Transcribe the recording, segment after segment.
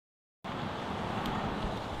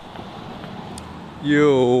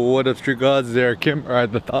Yo, what up, street gods? There, Kim.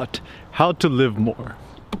 Alright, the thought: how to live more.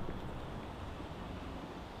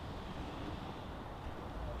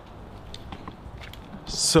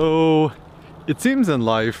 So, it seems in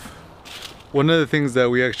life, one of the things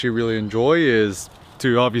that we actually really enjoy is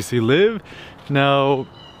to obviously live. Now,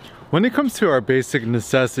 when it comes to our basic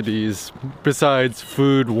necessities, besides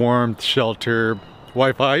food, warmth, shelter,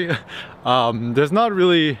 Wi-Fi, there's not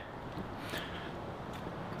really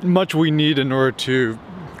much we need in order to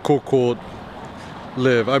quote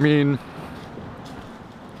live. I mean,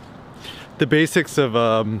 the basics of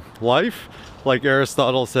life, like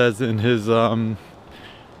Aristotle says in his the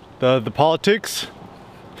Politics,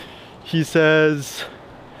 he says,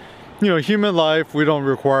 you know, human life, we don't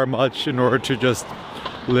require much in order to just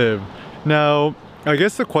live. Now, I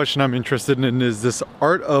guess the question I'm interested in is this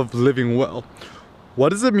art of living well. What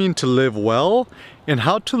does it mean to live well, and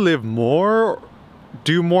how to live more,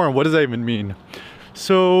 do more, and what does that even mean?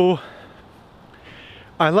 So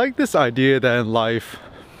I like this idea that in life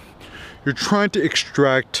you're trying to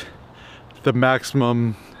extract the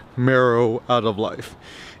maximum marrow out of life.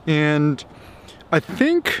 And I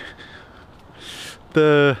think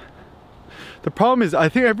the problem is, I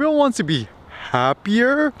think everyone wants to be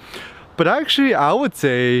happier, but actually I would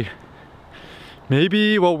say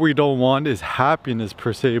maybe what we don't want is happiness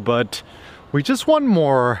per se, but we just want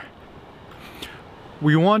more.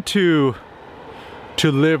 We want to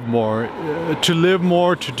live more,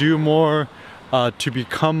 to do more, to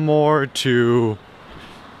become more, to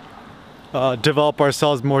develop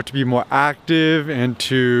ourselves more, to be more active, and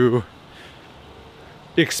to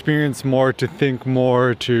experience more, to think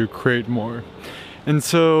more, to create more. And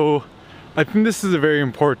so I think this is a very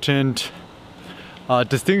important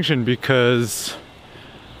distinction, because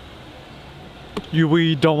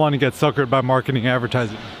we don't want to get suckered by marketing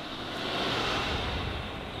advertising.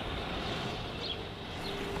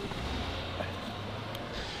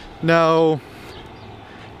 Now,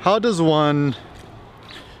 how does one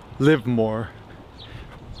live more?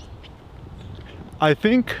 I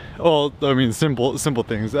think, well, I mean, simple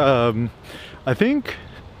things. I think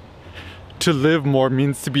to live more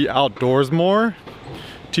means to be outdoors more,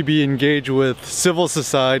 to be engaged with civil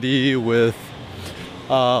society, with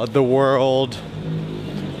the world,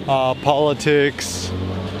 politics,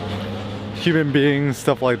 human beings,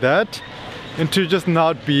 stuff like that, and to just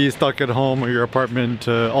not be stuck at home or your apartment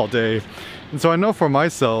all day. And so I know for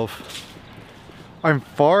myself, I'm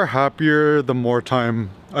far happier the more time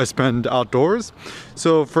I spend outdoors.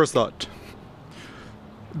 So first thought,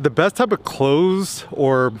 the best type of clothes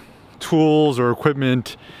or tools or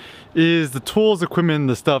equipment is the tools, equipment, and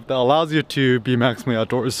the stuff that allows you to be maximally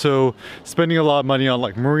outdoors. So spending a lot of money on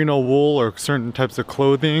like merino wool or certain types of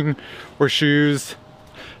clothing or shoes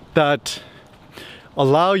that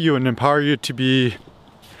allow you and empower you to be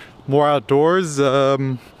more outdoors,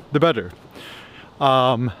 the better.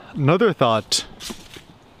 Another thought,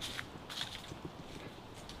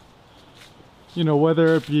 you know,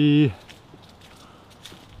 whether it be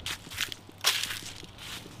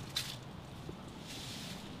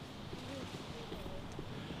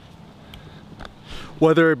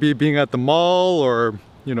being at the mall or,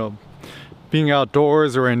 you know, being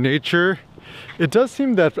outdoors or in nature, it does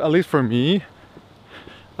seem that, at least for me,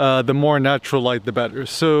 the more natural light, the better.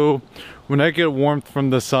 So when I get warmth from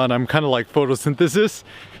the sun, I'm kind of like photosynthesis,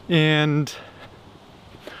 and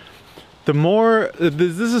the more,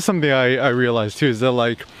 this is something I realized too, is that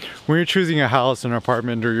like when you're choosing a house, an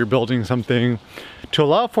apartment, or you're building something, to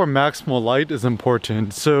allow for maximal light is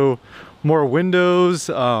important. So more windows,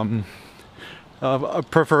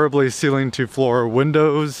 preferably ceiling to floor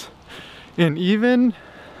windows, and even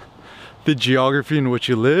the geography in which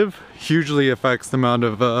you live hugely affects the amount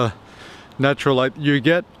of natural light you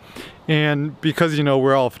get. And because, you know,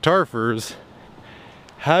 we're all photographers,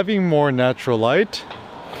 having more natural light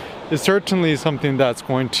is certainly something that's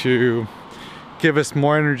going to give us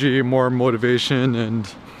more energy, more motivation, and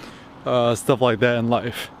stuff like that in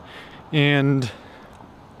life. And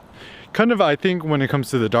kind of, I think when it comes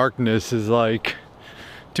to the darkness, is like,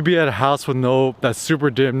 to be at a house with that's super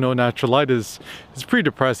dim, no natural light is pretty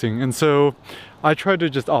depressing. And so I try to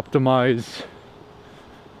just optimize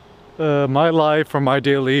my life or my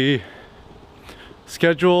daily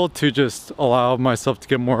schedule to just allow myself to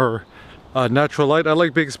get more natural light. I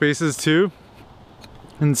like big spaces too,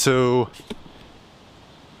 and so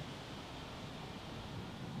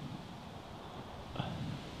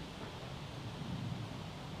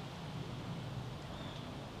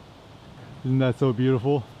isn't that so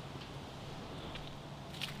beautiful?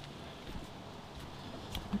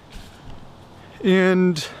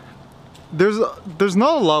 And there's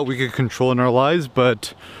not a lot we could control in our lives,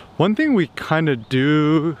 but one thing we kind of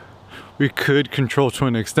do, we could control to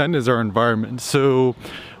an extent, is our environment. So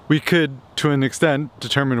we could, to an extent,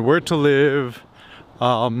 determine where to live,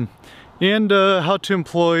 and how to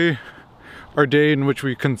employ our day in which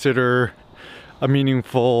we consider a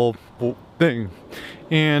meaningful thing.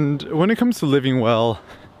 And when it comes to living well,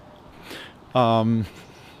 to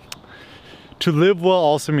live well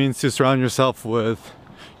also means to surround yourself with,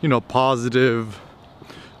 you know, positive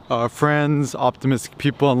friends, optimistic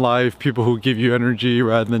people in life, people who give you energy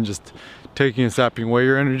rather than just taking and sapping away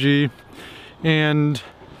your energy. And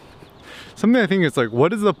something I think is like,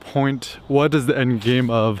 what is the point? What is the end game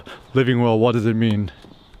of living well? What does it mean?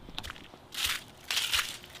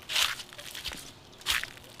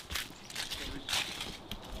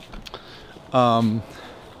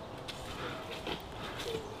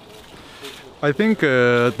 I think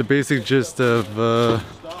the basic gist of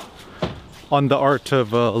on the art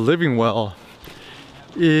of living well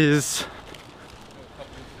is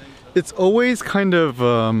it's always kind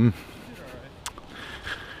of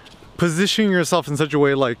positioning yourself in such a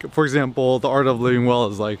way, like, for example, the art of living well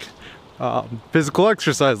is like physical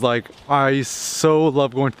exercise. Like, I so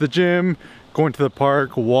love going to the gym, going to the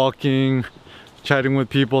park, walking, chatting with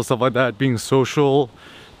people, stuff like that. Being social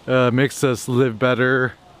makes us live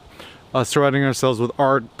better. Surrounding ourselves with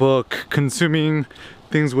art, book, consuming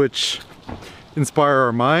things which inspire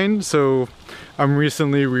our mind. So I'm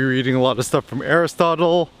recently rereading a lot of stuff from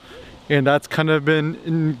Aristotle, and that's kind of been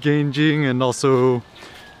engaging and also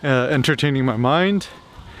entertaining my mind,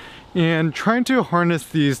 and trying to harness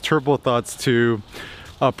these turbo thoughts to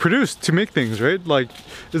produce, to make things, right? Like,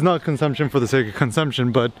 it's not consumption for the sake of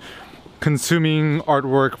consumption, but consuming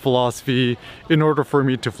artwork, philosophy, in order for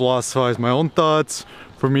me to philosophize my own thoughts,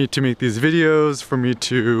 for me to make these videos, for me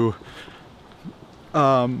to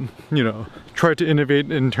you know, try to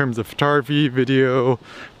innovate in terms of photography, video,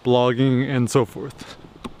 blogging, and so forth.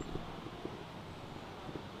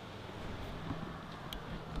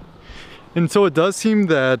 And so it does seem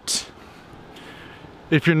that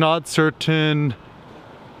if you're not certain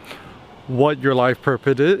what your life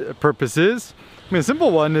purpose is, I mean, a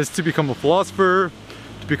simple one is to become a philosopher,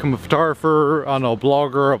 to become a photographer, I don't know, a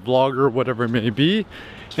vlogger, whatever it may be.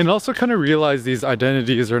 And also kind of realize these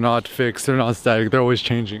identities are not fixed, they're not static, they're always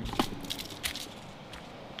changing.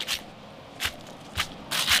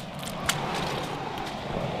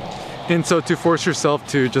 And so to force yourself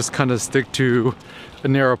to just kind of stick to a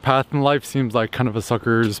narrow path in life seems like kind of a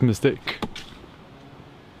sucker's mistake.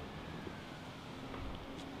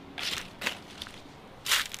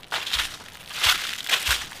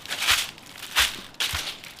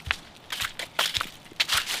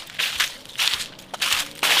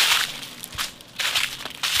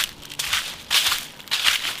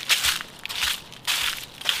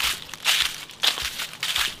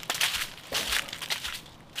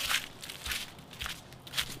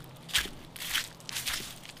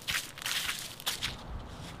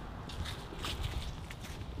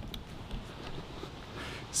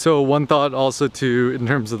 So one thought also to, in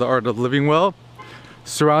terms of the art of living well,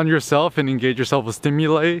 surround yourself and engage yourself with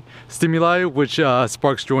stimuli which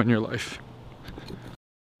sparks joy in your life.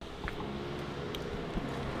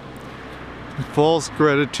 False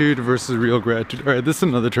gratitude versus real gratitude. All right, this is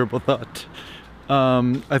another turbo thought.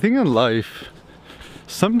 I think in life,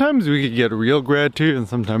 sometimes we can get real gratitude and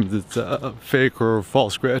sometimes it's fake or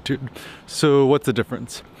false gratitude. So what's the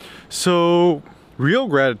difference? So real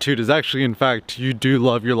gratitude is actually, in fact, you do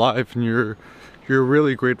love your life and you're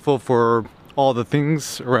really grateful for all the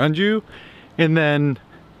things around you, and then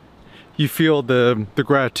you feel the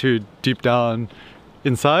gratitude deep down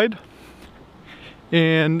inside,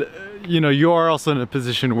 and you know, you are also in a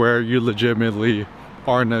position where you legitimately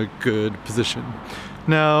are in a good position.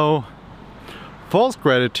 Now, false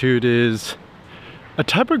gratitude is a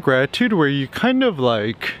type of gratitude where you kind of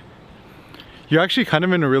like, you're actually kind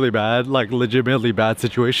of in a really bad, like legitimately bad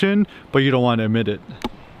situation, but you don't want to admit it.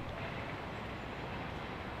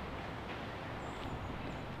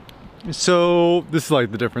 So this is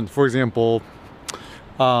like the difference. For example,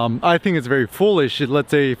 I think it's very foolish. Let's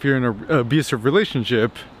say if you're in an abusive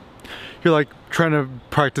relationship, you're like trying to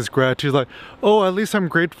practice gratitude, like, oh, at least I'm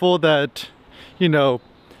grateful that, you know,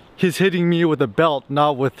 he's hitting me with a belt,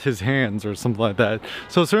 not with his hands or something like that.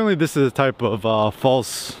 So certainly this is a type of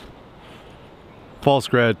false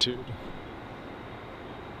gratitude.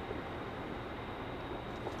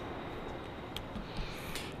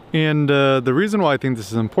 And the reason why I think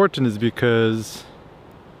this is important is because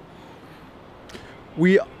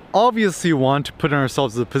we obviously want to put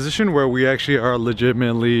ourselves in a position where we actually are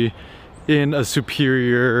legitimately in a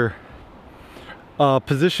superior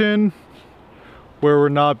position where we're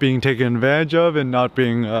not being taken advantage of and not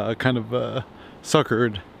being kind of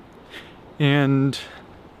suckered. And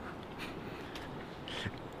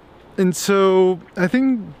so I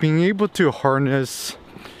think being able to harness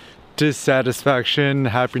dissatisfaction,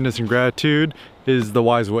 happiness, and gratitude is the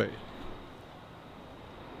wise way.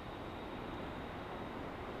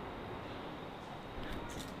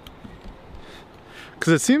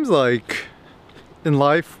 Because it seems like in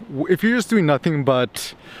life, if you're just doing nothing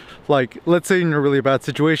but, like, let's say in a really bad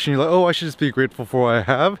situation, you're like, oh, I should just be grateful for what I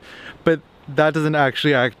have, but that doesn't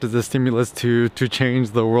actually act as a stimulus to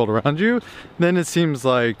change the world around you, then it seems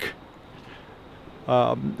like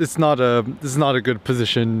this is not a good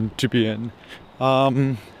position to be in.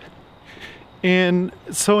 And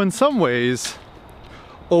so in some ways,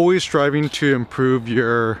 always striving to improve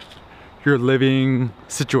your living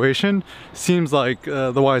situation seems like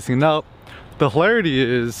the wise thing. Now, the hilarity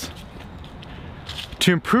is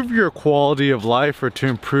to improve your quality of life, or to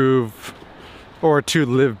improve, or to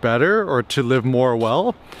live better, or to live more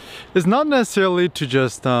well, is not necessarily to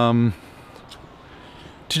just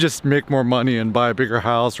make more money and buy a bigger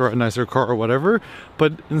house or a nicer car or whatever.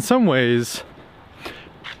 But in some ways,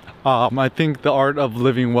 I think the art of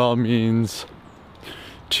living well means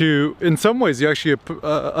to, in some ways, you actually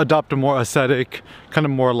adopt a more ascetic, kind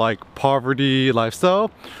of more like poverty lifestyle,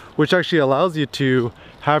 which actually allows you to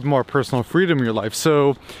have more personal freedom in your life.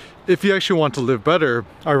 So if you actually want to live better,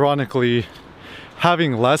 ironically,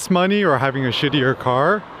 having less money or having a shittier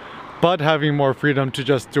car, but having more freedom to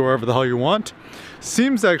just do whatever the hell you want,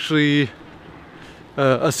 seems actually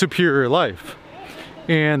a superior life.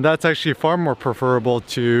 And that's actually far more preferable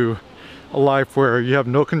to a life where you have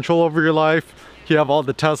no control over your life. You have all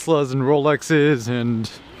the Teslas and Rolexes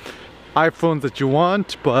and iPhones that you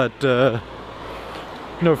want, but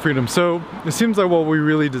no freedom. So it seems like what we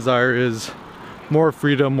really desire is more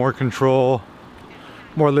freedom, more control,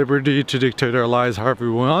 more liberty to dictate our lives however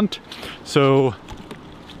we want. So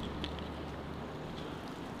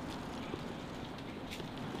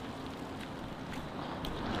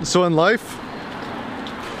in life,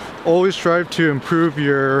 always strive to improve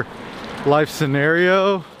your life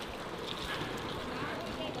scenario.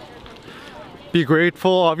 Be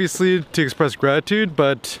grateful, obviously, to express gratitude,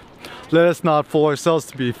 but let us not fool ourselves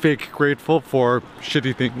to be fake grateful for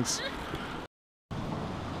shitty things.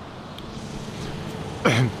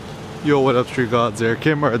 Yo, what up, Street Gods? Eric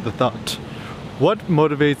Kimmer at the thought. What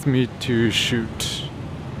motivates me to shoot?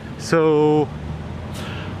 So,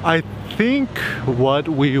 I think what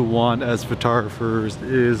we want as photographers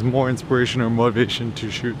is more inspiration or motivation to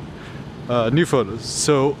shoot new photos.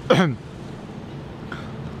 So,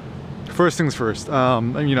 first things first, you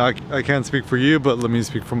know, I can't speak for you, but let me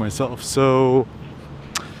speak for myself. So,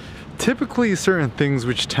 typically certain things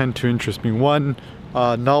which tend to interest me. One,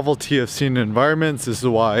 novelty of scene environments. This is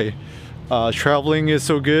why traveling is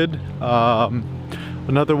so good.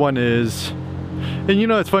 Another one is, and you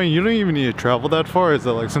know, it's funny, you don't even need to travel that far. Is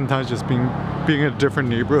that like sometimes just being in a different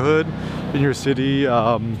neighborhood in your city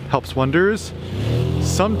helps wonders.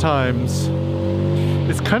 Sometimes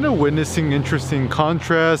it's kind of witnessing interesting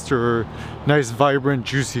contrast or nice, vibrant,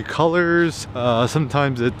 juicy colors.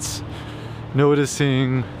 Sometimes it's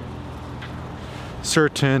noticing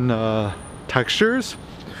certain textures.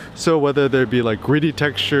 So whether there be like gritty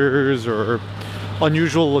textures or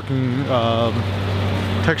unusual looking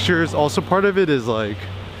textures. Also part of it is like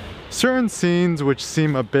certain scenes which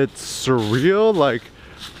seem a bit surreal, like,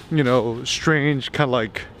 you know, strange kind of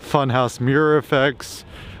like funhouse mirror effects,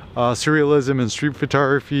 surrealism in street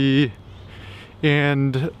photography.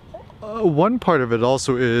 And one part of it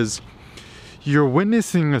also is you're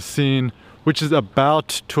witnessing a scene which is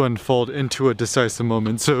about to unfold into a decisive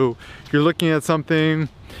moment. So you're looking at something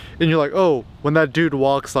and you're like, oh, when that dude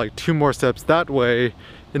walks like 2 more steps that way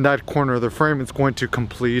in that corner of the frame, it's going to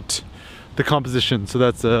complete the composition. So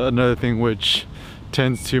that's another thing which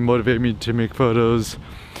tends to motivate me to make photos.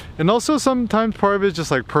 And also sometimes part of it is just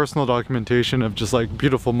like personal documentation of just like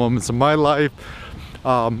beautiful moments in my life.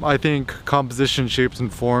 I think composition, shapes,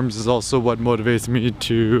 and forms is also what motivates me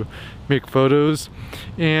to make photos.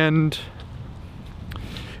 And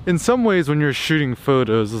in some ways when you're shooting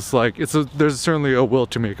photos, it's like there's certainly a will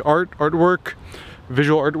to make artwork,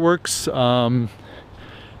 visual artworks.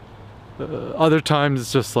 Other times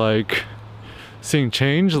it's just like seeing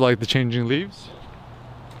change, like the changing leaves,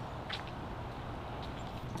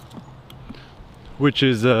 which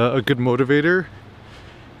is a good motivator.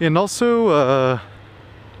 And also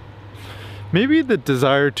maybe the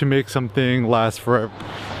desire to make something last forever,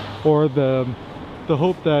 or the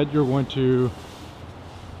hope that you're going to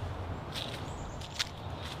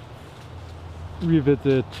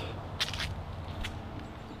revisit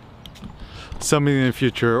something in the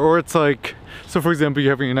future. Or it's like, so for example,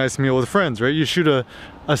 you're having a nice meal with friends, right? You shoot a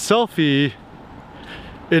selfie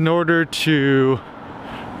in order to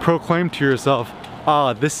proclaim to yourself,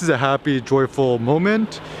 ah, this is a happy, joyful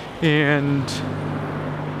moment. And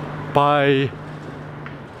by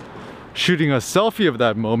shooting a selfie of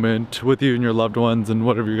that moment with you and your loved ones and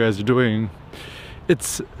whatever you guys are doing,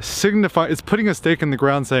 it's putting a stake in the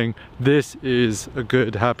ground saying this is a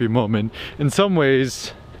good, happy moment in some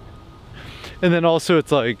ways. And then also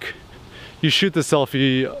it's like you shoot the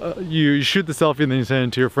selfie, and then you send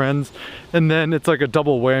it to your friends, and then it's like a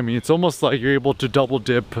double whammy. It's almost like you're able to double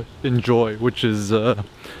dip in joy, which is a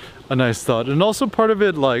nice thought. And also part of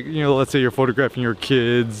it, like, you know, let's say you're photographing your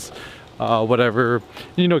kids, whatever,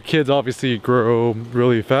 you know, kids obviously grow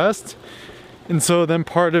really fast, and so then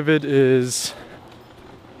part of it is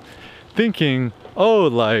thinking, oh,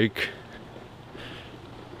 like,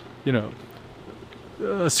 you know,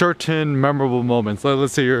 certain memorable moments.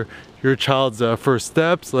 Let's say your child's first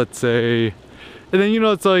steps, let's say, and then, you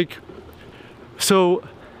know, it's like, so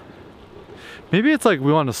maybe it's like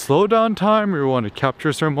we want to slow down time, or we want to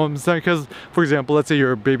capture certain moments. Because, for example, let's say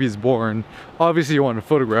your baby's born. Obviously you want to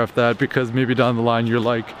photograph that because maybe down the line you're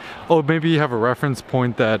like, oh, maybe you have a reference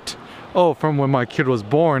point that, oh, from when my kid was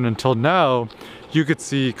born until now, you could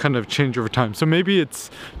see kind of change over time. So maybe it's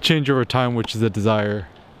change over time, which is a desire.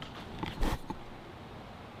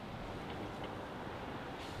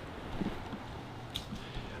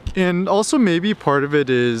 And also maybe part of it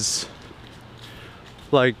is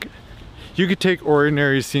like, you could take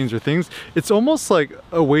ordinary scenes or things. It's almost like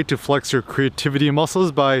a way to flex your creativity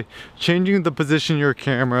muscles by changing the position of your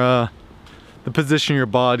camera, the position of your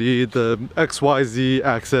body, the XYZ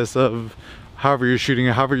axis of however you're shooting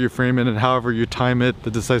it, however you frame it, and however you time it,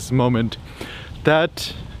 the decisive moment.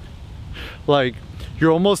 That, like,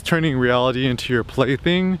 you're almost turning reality into your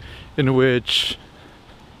plaything, in which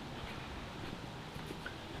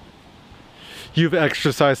you've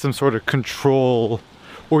exercised some sort of control,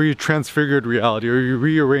 or you transfigured reality, or you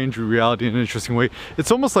rearrange reality in an interesting way.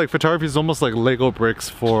 It's almost like photography is almost like Lego bricks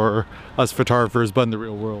for us photographers, but in the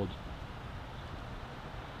real world.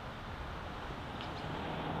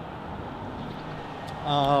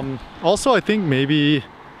 Also, I think maybe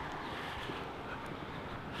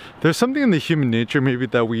there's something in the human nature maybe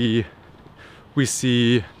that we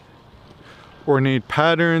see ornate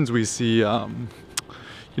patterns, we see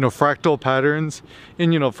you know, fractal patterns.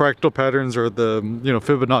 And, you know, fractal patterns are the, you know,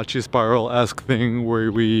 Fibonacci spiral-esque thing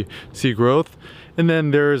where we see growth. And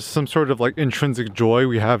then there's some sort of like intrinsic joy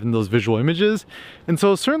we have in those visual images. And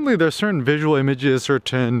so certainly there's certain visual images,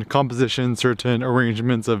 certain compositions, certain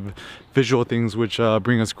arrangements of visual things which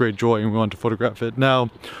bring us great joy, and we want to photograph it. Now,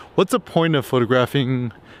 what's the point of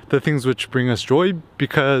photographing the things which bring us joy?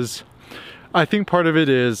 Because I think part of it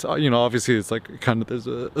is, you know, obviously it's like kind of, there's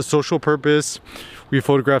a social purpose. We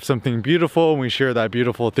photograph something beautiful and we share that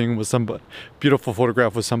beautiful thing with somebody, beautiful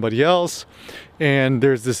photograph with somebody else. And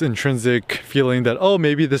there's this intrinsic feeling that, oh,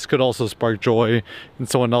 maybe this could also spark joy in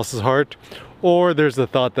someone else's heart. Or there's the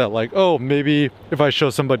thought that like, oh, maybe if I show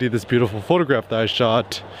somebody this beautiful photograph that I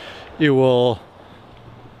shot, they will,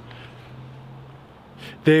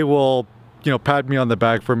 you know, pat me on the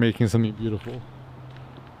back for making something beautiful.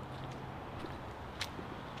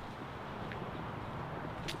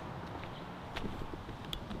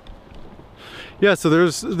 Yeah, so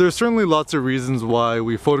there's certainly lots of reasons why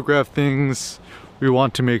we photograph things. We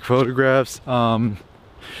want to make photographs.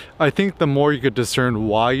 I think the more you could discern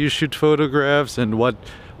why you shoot photographs and what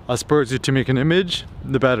spurs you to make an image,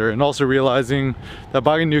 the better. And also realizing that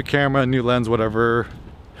buying a new camera, a new lens, whatever,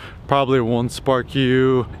 probably won't spark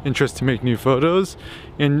you interest to make new photos.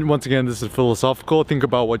 And once again, this is philosophical. Think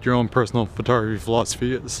about what your own personal photography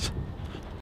philosophy is.